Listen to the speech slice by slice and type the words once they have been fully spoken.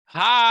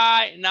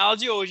Hi! Na aula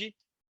de hoje,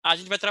 a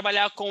gente vai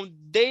trabalhar com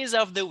Days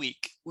of the Week,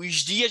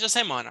 os dias da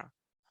semana.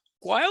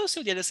 Qual é o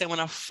seu dia da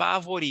semana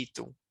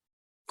favorito?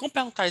 Como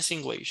perguntar isso em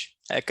inglês?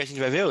 É o que a gente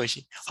vai ver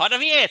hoje. Roda a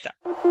vinheta!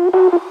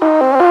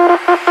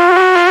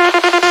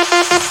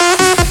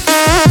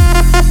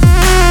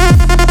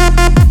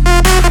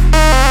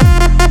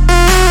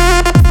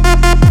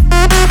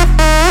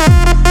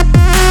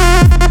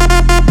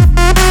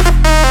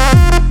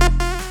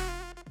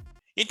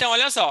 Então,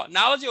 olha só,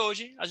 na aula de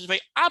hoje, a gente vai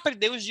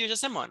aprender os dias da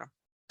semana,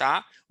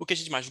 tá? O que a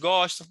gente mais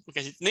gosta, o que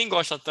a gente nem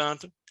gosta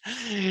tanto.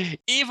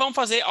 E vamos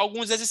fazer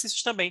alguns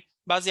exercícios também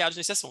baseados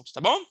nesse assunto,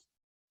 tá bom?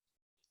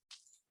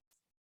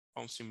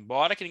 Vamos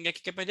embora, que ninguém aqui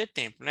quer perder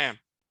tempo, né?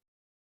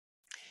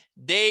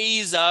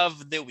 Days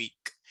of the week.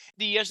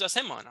 Dias da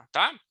semana,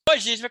 tá?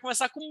 Hoje a gente vai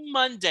começar com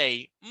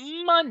Monday.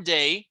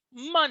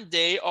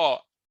 Monday,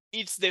 ó.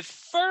 It's the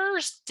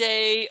first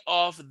day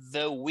of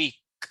the week.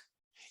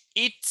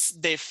 It's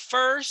the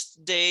first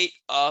day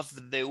of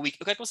the week.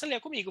 Eu quero que você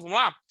leia comigo, vamos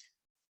lá?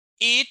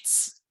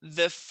 It's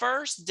the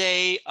first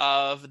day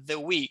of the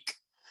week.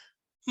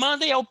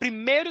 Monday é o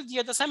primeiro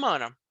dia da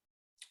semana.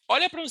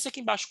 Olha para você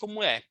aqui embaixo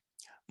como é.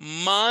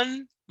 Monday,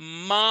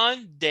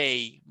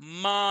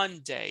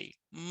 Monday.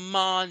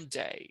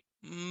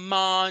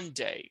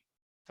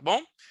 Tá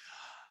bom?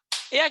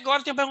 E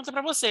agora eu tenho uma pergunta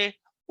para você.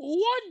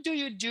 What do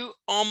you do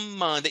on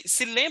Monday?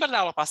 Se lembra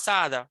da aula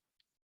passada?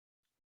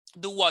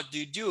 Do what do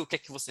you do? O que é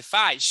que você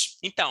faz?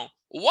 Então,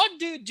 what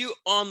do you do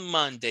on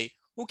Monday?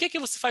 O que é que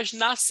você faz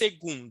na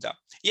segunda?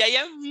 E aí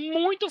é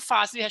muito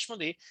fácil de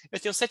responder.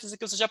 Eu tenho certeza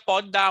que você já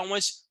pode dar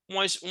umas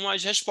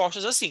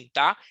respostas assim,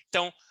 tá?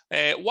 Então,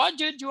 what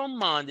do you do on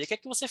Monday? O que é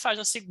que você faz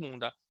na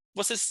segunda?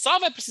 Você só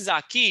vai precisar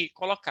aqui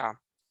colocar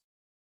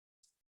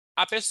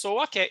a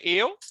pessoa, que é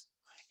eu,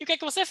 e o que é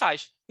que você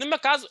faz? No meu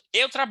caso,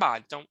 eu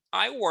trabalho. Então,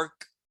 I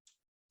work.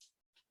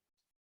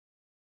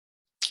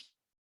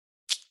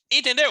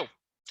 Entendeu?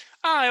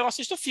 Ah, eu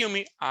assisto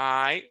filme.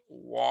 I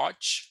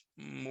watch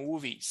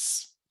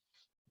movies.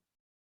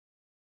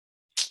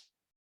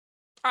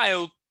 Ah,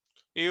 eu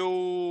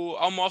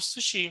almoço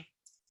sushi.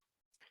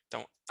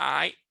 Então,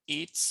 I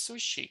eat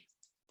sushi.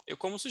 Eu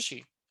como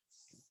sushi.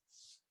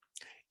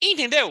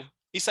 Entendeu?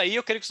 Isso aí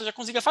eu quero que você já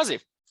consiga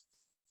fazer.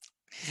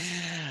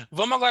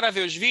 Vamos agora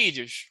ver os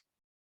vídeos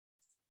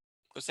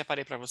que eu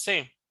separei para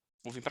você.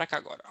 Vou vir para cá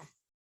agora.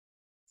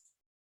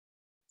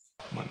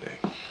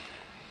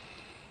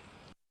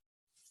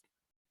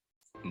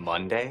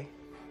 Monday.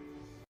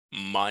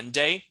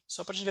 Monday.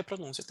 Só para gente ver a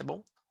pronúncia, tá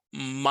bom?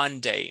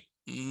 Monday.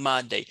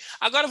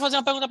 Agora eu vou fazer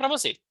uma pergunta para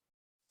você.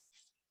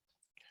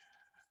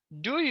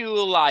 Do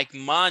you like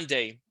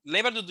Monday?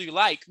 Lembra do you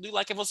like? Do you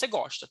like é você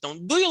gosta. Então,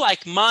 do you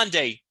like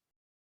Monday?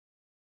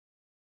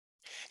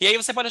 E aí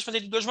você pode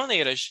responder de duas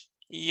maneiras.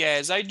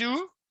 Yes, I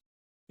do,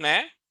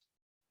 né?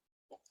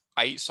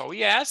 Aí só o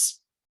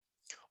yes.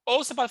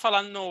 Ou você pode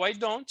falar no, I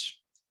don't.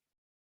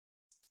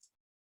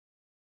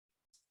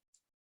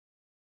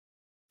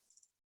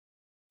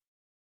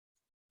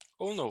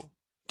 Ou no.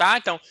 Tá?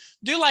 Então,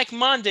 do you like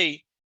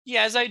Monday?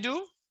 Yes, I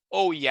do.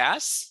 Ou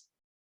yes.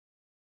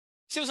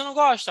 Se você não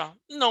gosta,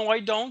 no,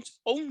 I don't.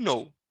 Ou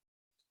no.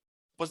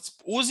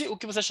 Use o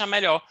que você achar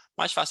melhor,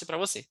 mais fácil para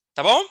você.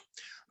 Tá bom?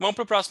 Vamos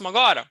pro próximo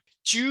agora?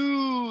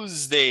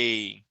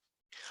 Tuesday.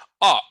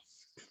 Ó,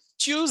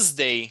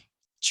 Tuesday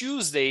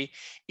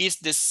is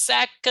the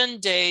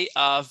second day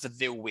of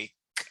the week.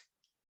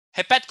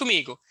 Repete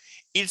comigo.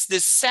 It's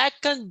the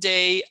second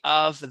day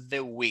of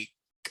the week.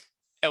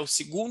 É o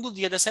segundo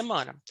dia da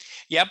semana.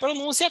 E a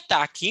pronúncia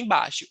tá aqui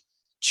embaixo.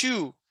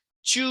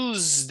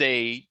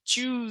 Tuesday.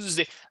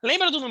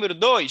 Lembra do número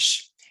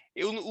 2?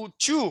 O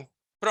to,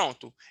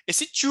 pronto.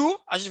 Esse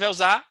to a gente vai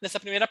usar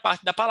nessa primeira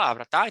parte da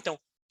palavra, tá? Então,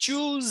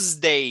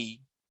 Tuesday.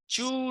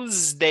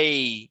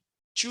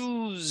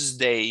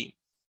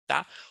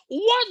 Tá?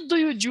 What do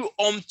you do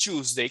on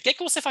Tuesday? O que é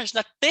que você faz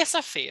na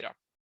terça-feira?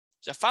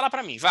 Já fala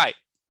para mim, vai.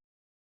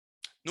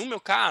 No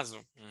meu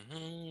caso,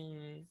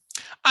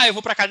 eu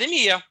vou para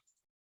academia.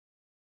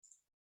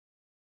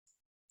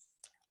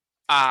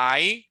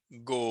 I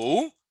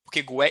go,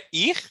 porque go é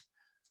ir,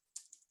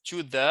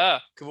 to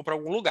the, que eu vou para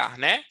algum lugar,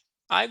 né?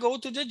 I go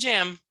to the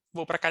gym,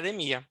 vou para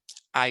academia.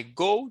 I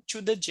go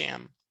to the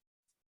gym.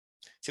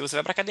 Se você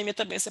vai para academia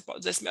também, você pode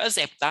usar esse meu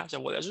exemplo, tá? Já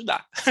vou lhe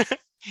ajudar.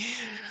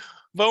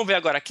 Vamos ver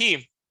agora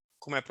aqui,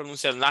 como é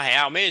pronunciado na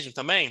real mesmo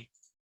também?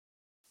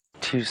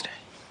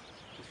 Tuesday.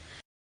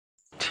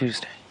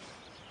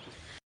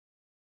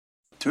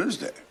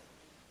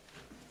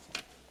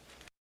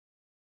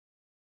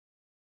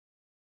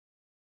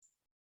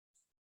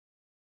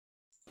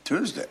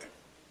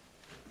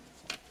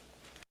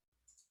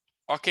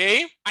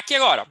 Ok? Aqui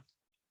agora.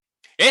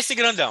 Esse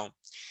grandão.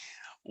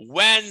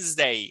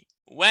 Wednesday,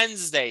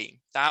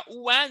 tá?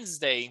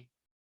 Wednesday.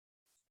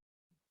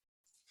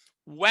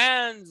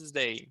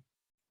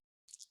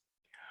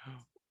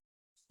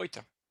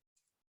 Eita.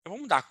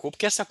 Vamos mudar a cor,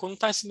 porque essa cor não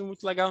tá sendo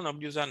muito legal não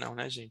de usar não,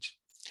 né, gente?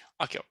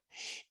 Ok, ó.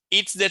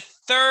 It's the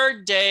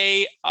third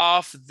day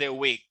of the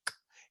week.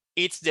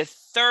 It's the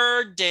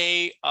third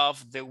day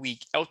of the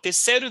week. É o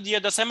terceiro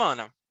dia da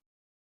semana.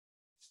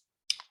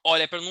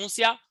 Olha a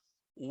pronúncia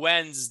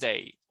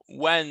Wednesday,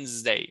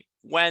 Wednesday,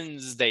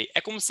 Wednesday.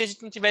 É como se a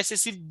gente não tivesse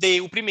esse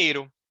D, o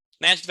primeiro.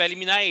 Né? A gente vai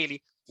eliminar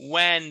ele.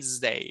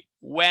 Wednesday,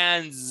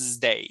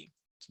 Wednesday.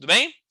 Tudo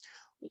bem?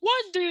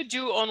 What do you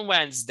do on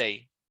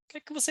Wednesday? O que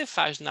é que você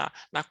faz na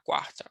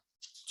quarta?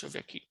 Deixa eu ver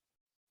aqui.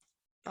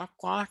 Na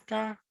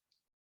quarta...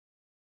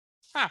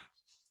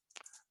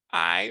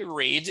 I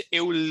read,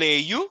 eu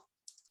leio.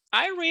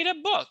 I read a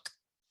book.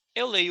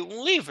 Eu leio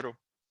um livro.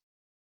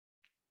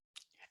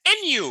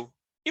 And you?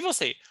 E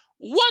você?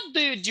 What do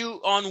you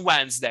do on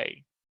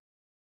Wednesday?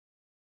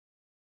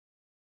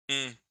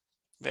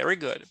 Very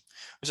good.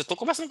 Eu já estou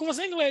conversando com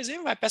você em inglês,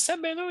 hein? Vai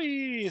percebendo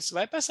isso,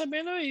 vai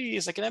percebendo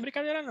isso. Aqui não é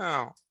brincadeira,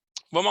 não.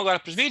 Vamos agora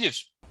para os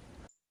vídeos?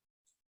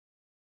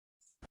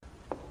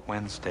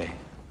 Wednesday.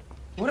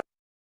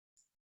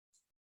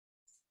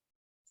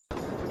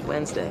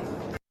 Wednesday.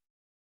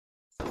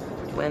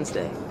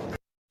 Wednesday.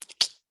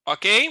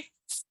 Ok?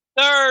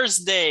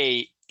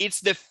 Thursday. It's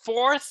the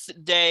fourth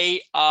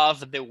day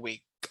of the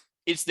week.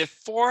 It's the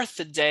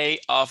fourth day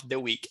of the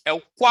week. É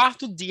o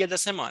quarto dia da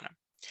semana.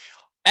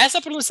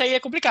 Essa pronúncia aí é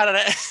complicada,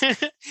 né?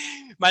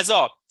 Mas,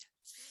 ó,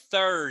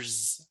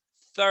 Thursday.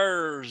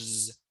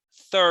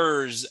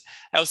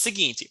 É o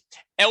seguinte,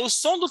 é o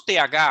som do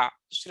TH, deixa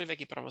eu escrever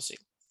aqui para você.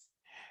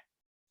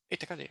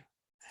 Eita, cadê?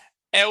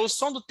 É o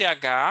som do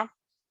TH,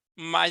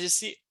 mais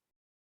esse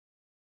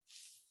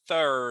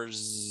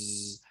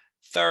Thursday.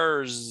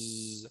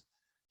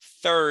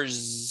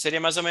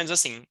 Seria mais ou menos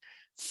assim.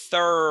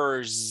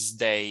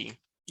 Thursday.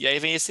 E aí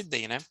vem esse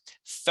D, né?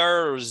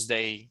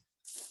 Thursday.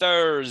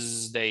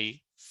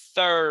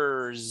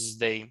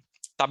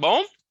 Tá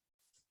bom?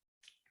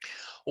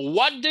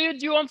 What do you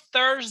do on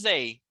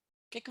Thursday?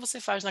 O que é que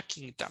você faz na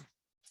quinta?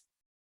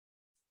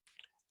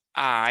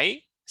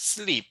 I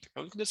sleep. É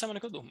o único dia da semana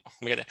que eu durmo.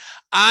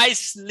 I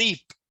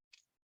sleep.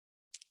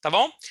 Tá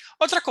bom?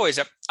 Outra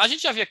coisa. A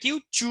gente já viu aqui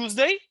o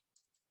Tuesday.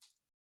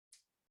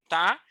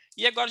 Tá?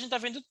 E agora a gente tá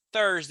vendo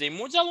Thursday.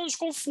 Muitos alunos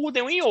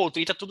confundem um e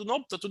outro. E tá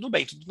tudo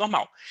bem, tudo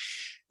normal.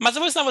 Mas eu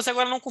vou ensinar você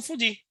agora a não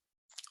confundir.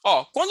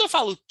 Ó, quando eu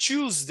falo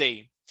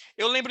Tuesday,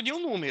 eu lembro de um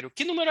número.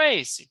 Que número é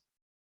esse?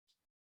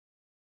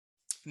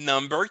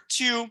 Number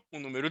 2, o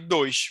número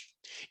 2.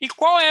 E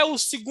qual é o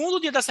segundo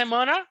dia da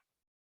semana?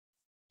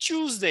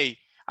 Tuesday.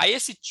 Aí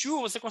esse to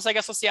você consegue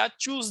associar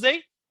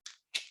Tuesday.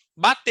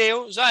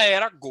 Bateu, já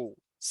era,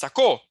 gol.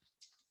 Sacou?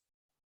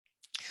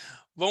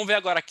 Vamos ver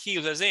agora aqui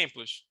os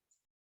exemplos?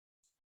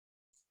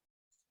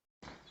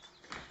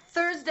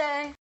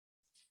 Thursday.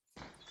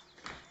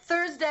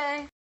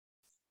 Thursday.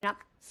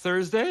 Yep.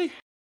 Thursday.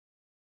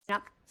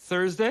 Yep.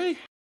 Thursday.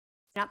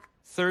 Yep.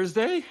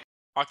 Thursday.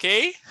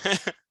 Ok?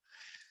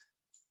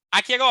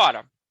 Aqui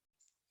agora.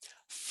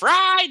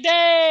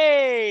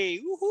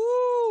 Friday!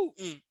 Uhul!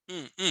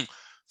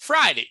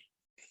 Friday.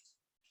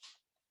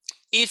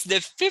 It's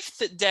the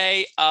fifth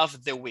day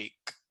of the week.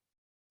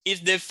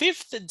 It's the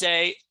fifth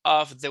day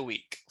of the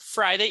week.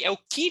 Friday é o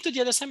quinto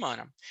dia da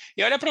semana.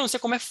 E olha a pronúncia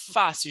como é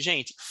fácil,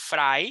 gente.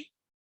 Fry.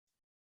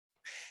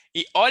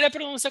 E olha a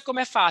pronúncia como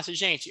é fácil,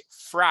 gente.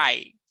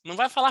 Fry. Não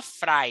vai falar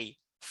fry.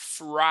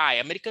 Fry.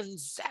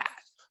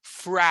 Americanizado.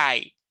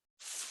 Fry.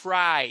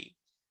 Fry.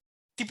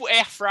 Tipo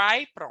air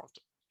fry,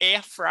 pronto.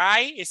 Air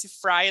fry, esse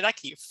fry é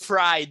daqui.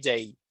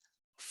 Friday.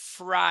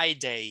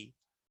 Friday.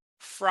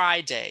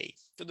 Friday.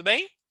 Tudo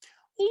bem?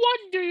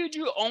 What do you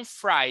do on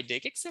Friday?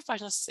 O que você faz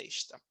na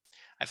sexta?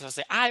 Aí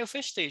você fala assim, eu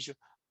festejo.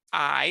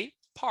 I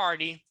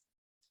party.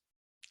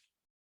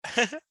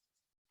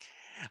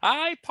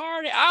 I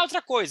party.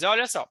 Outra coisa,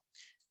 olha só.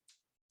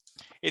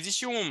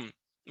 Existe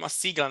uma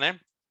sigla, né?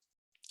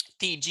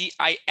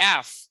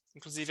 TGIF.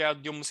 Inclusive é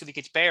de uma música de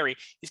Katy Perry.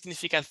 Que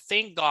significa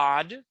Thank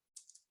God.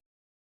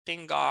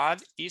 Thank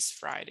God is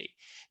Friday.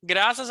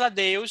 Graças a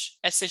Deus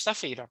é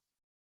sexta-feira.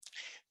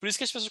 Por isso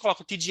que as pessoas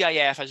colocam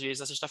TGIF às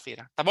vezes na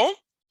sexta-feira. Tá bom?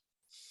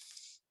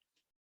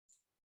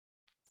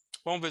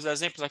 Vamos ver os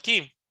exemplos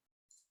aqui?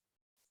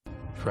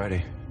 Friday.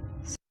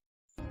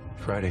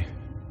 Friday.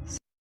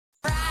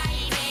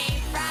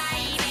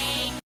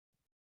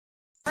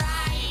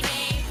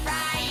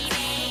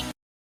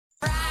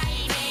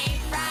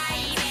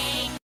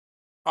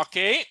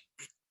 Ok.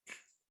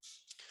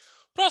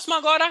 Próximo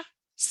agora,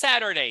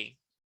 Saturday.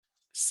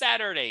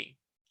 Saturday.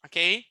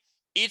 Ok?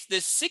 It's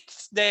the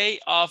sixth day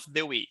of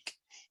the week.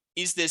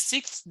 It's the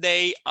sixth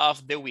day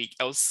of the week.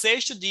 É o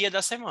sexto dia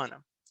da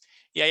semana.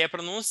 E aí a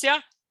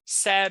pronúncia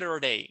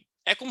Saturday.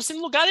 É como se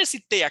no lugar desse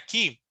T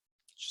aqui,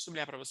 deixa eu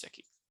sublinhar para você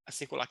aqui, a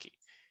circular aqui,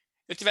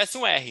 eu tivesse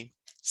um R.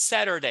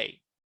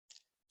 Saturday.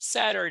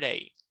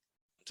 Saturday.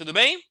 Tudo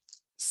bem?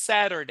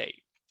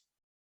 Saturday.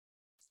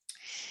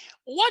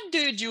 What do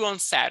you do on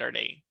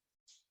Saturday?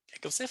 O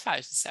que você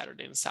faz no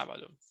Saturday, no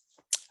sábado?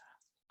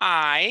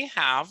 I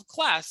have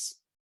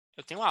class.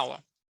 Eu tenho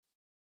aula.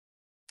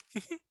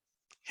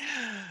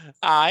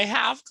 I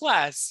have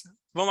class.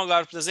 Vamos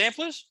agora para os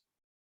exemplos?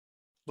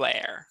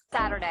 Blair.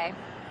 Saturday.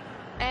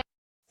 And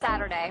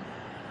Saturday.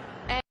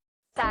 And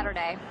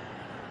Saturday.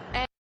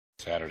 And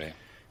Saturday.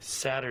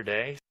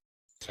 Saturday,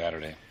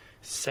 Saturday.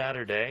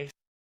 Saturday,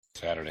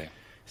 Saturday.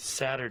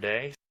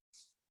 Saturday,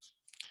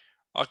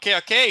 Ok,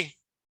 ok?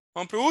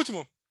 Vamos pro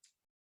último?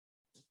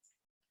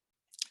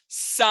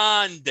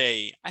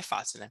 Sunday. É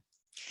fácil, né?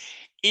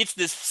 It's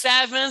the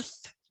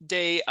 7th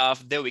day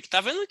of the week.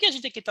 Tá vendo que a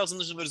gente aqui tá usando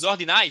os números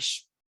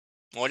ordinais?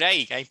 Olha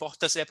aí, a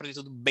importância de aprender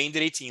tudo bem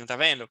direitinho, tá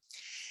vendo?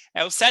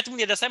 É o 7º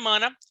dia da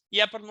semana e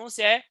a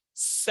pronúncia é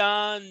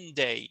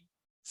Sunday.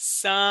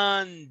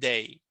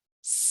 Sunday.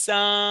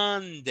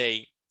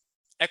 Sunday.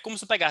 É como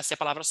se eu pegasse a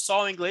palavra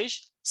sol em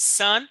inglês,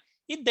 sun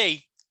e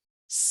day.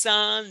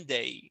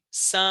 Sunday.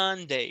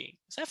 Sunday.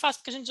 Isso é fácil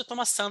porque a gente já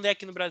toma Sunday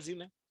aqui no Brasil,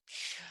 né?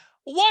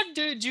 What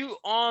do you do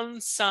on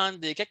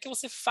Sunday? O que é que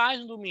você faz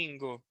no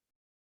domingo?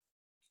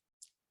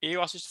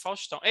 Eu assisto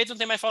Faustão. Eita, não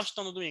tem mais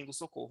Faustão no domingo,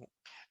 socorro.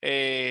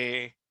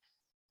 I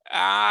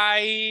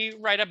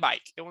ride a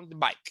bike. Eu ando de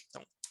bike.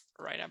 Então,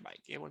 ride a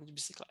bike. Eu ando de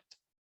bicicleta.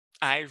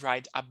 I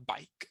ride a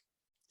bike.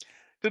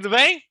 Tudo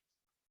bem?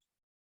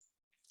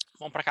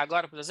 Vamos para cá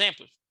agora, por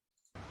exemplo?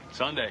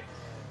 Sunday,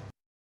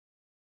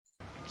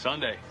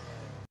 Sunday,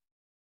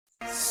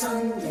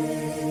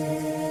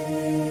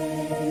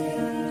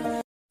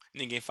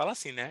 Ninguém fala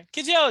assim, né?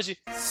 Que dia é hoje?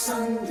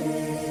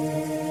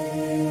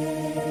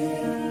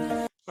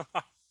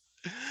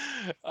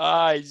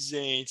 Ai,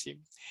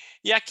 gente.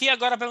 E aqui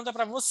agora a pergunta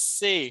para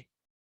você.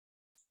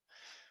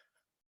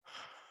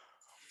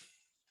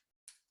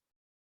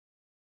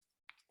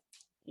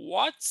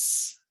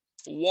 What's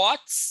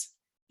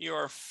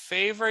your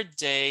favorite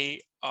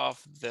day of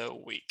the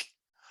week?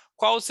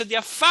 Qual o seu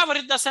dia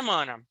favorito da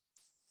semana?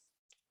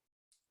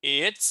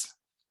 It's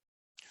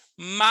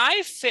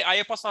my favorite. Aí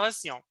eu posso falar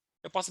assim, ó.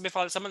 Eu posso também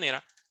falar dessa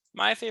maneira.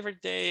 My favorite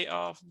day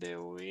of the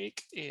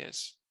week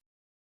is.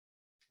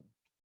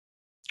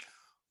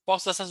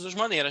 Posso usar essas duas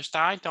maneiras,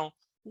 tá? Então,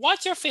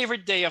 what's your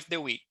favorite day of the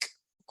week?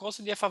 Qual o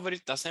seu dia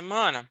favorito da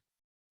semana?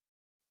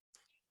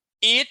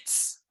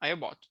 It's. Aí eu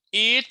boto.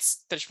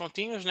 It's, 3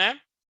 pontinhos, né?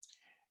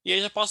 E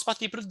aí já posso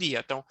partir para o dia.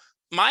 Então,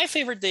 my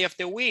favorite day of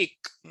the week.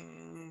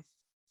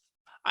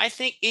 I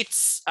think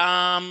it's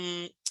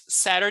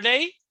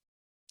Saturday.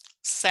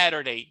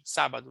 Saturday.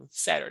 Sábado.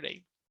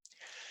 Saturday.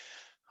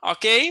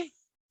 Ok?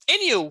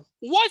 And you,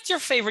 what's your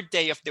favorite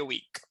day of the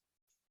week?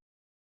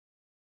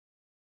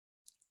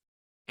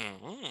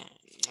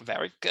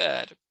 Very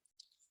good.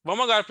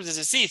 Vamos agora para os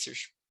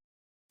exercícios?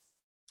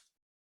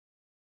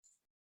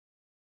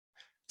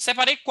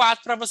 Separei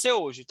 4 para você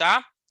hoje,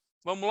 tá?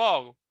 Vamos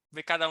logo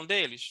ver cada um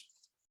deles.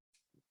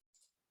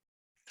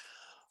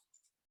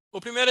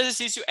 O primeiro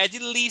exercício é de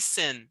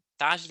listen,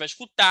 tá? A gente vai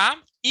escutar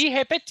e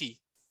repetir.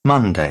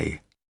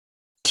 Monday.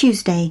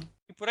 Tuesday.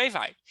 E por aí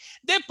vai.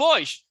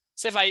 Depois,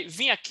 você vai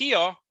vir aqui,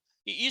 ó,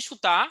 e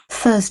escutar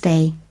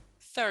Thursday.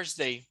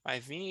 Thursday. Vai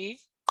vir e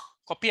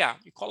copiar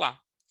e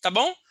colar. Tá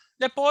bom?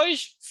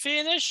 Depois,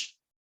 finish,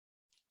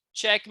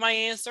 check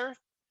my answer.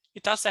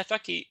 E tá certo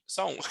aqui,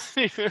 só um.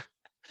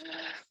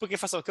 Porque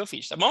foi só o que eu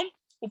fiz, tá bom?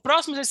 O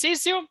próximo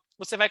exercício,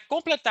 você vai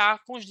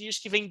completar com os dias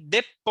que vem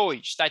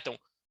depois, tá? Então,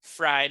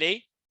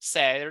 Friday,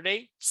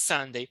 Saturday,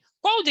 Sunday.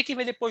 Qual o dia que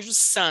vem depois do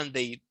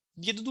Sunday?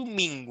 Dia do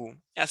domingo.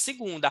 É a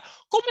segunda.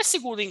 Como é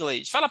segunda em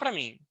inglês? Fala pra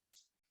mim.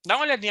 Dá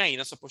uma olhadinha aí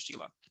na sua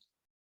apostila.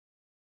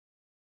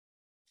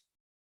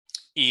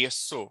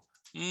 Isso.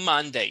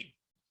 Monday.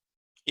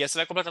 E aí você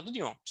vai completar tudo,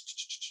 ó.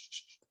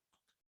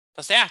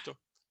 Tá certo?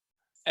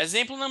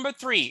 Exemplo number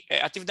 3.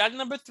 Atividade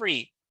number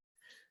 3.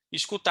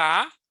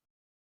 Escutar.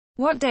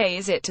 What day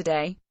is it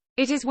today?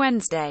 It is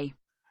Wednesday.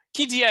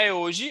 Que dia é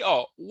hoje?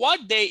 Ó,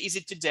 what day is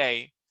it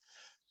today?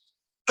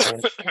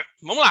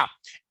 Vamos lá.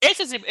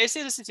 Esse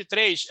exercício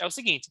 3 é o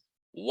seguinte.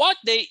 What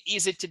day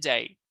is it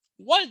today?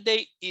 What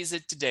day is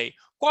it today?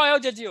 Qual é o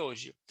dia de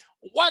hoje?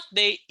 What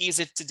day is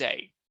it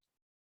today?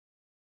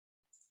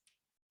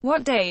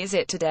 What day is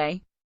it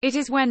today? It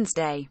is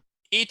Wednesday.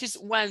 It is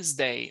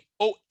Wednesday.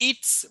 Ou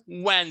it's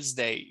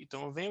Wednesday.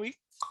 Então eu venho e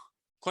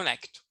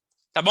conecto.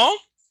 Tá bom?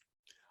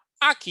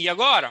 Aqui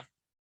agora.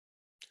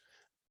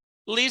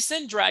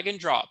 Listen, drag and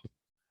drop.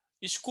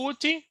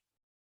 Escute,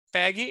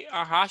 pegue,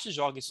 arraste,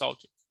 jogue e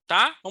solte.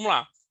 Tá? Vamos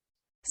lá.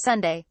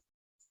 Sunday,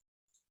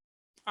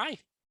 Ai.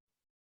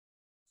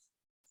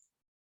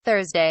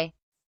 Thursday,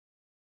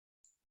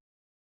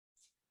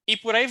 E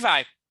por aí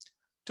vai.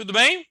 Tudo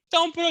bem?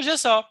 Então, por hoje é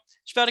só.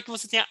 Espero que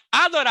você tenha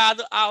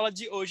adorado a aula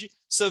de hoje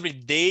sobre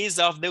Days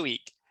of the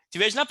Week. Te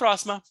vejo na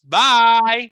próxima. Bye!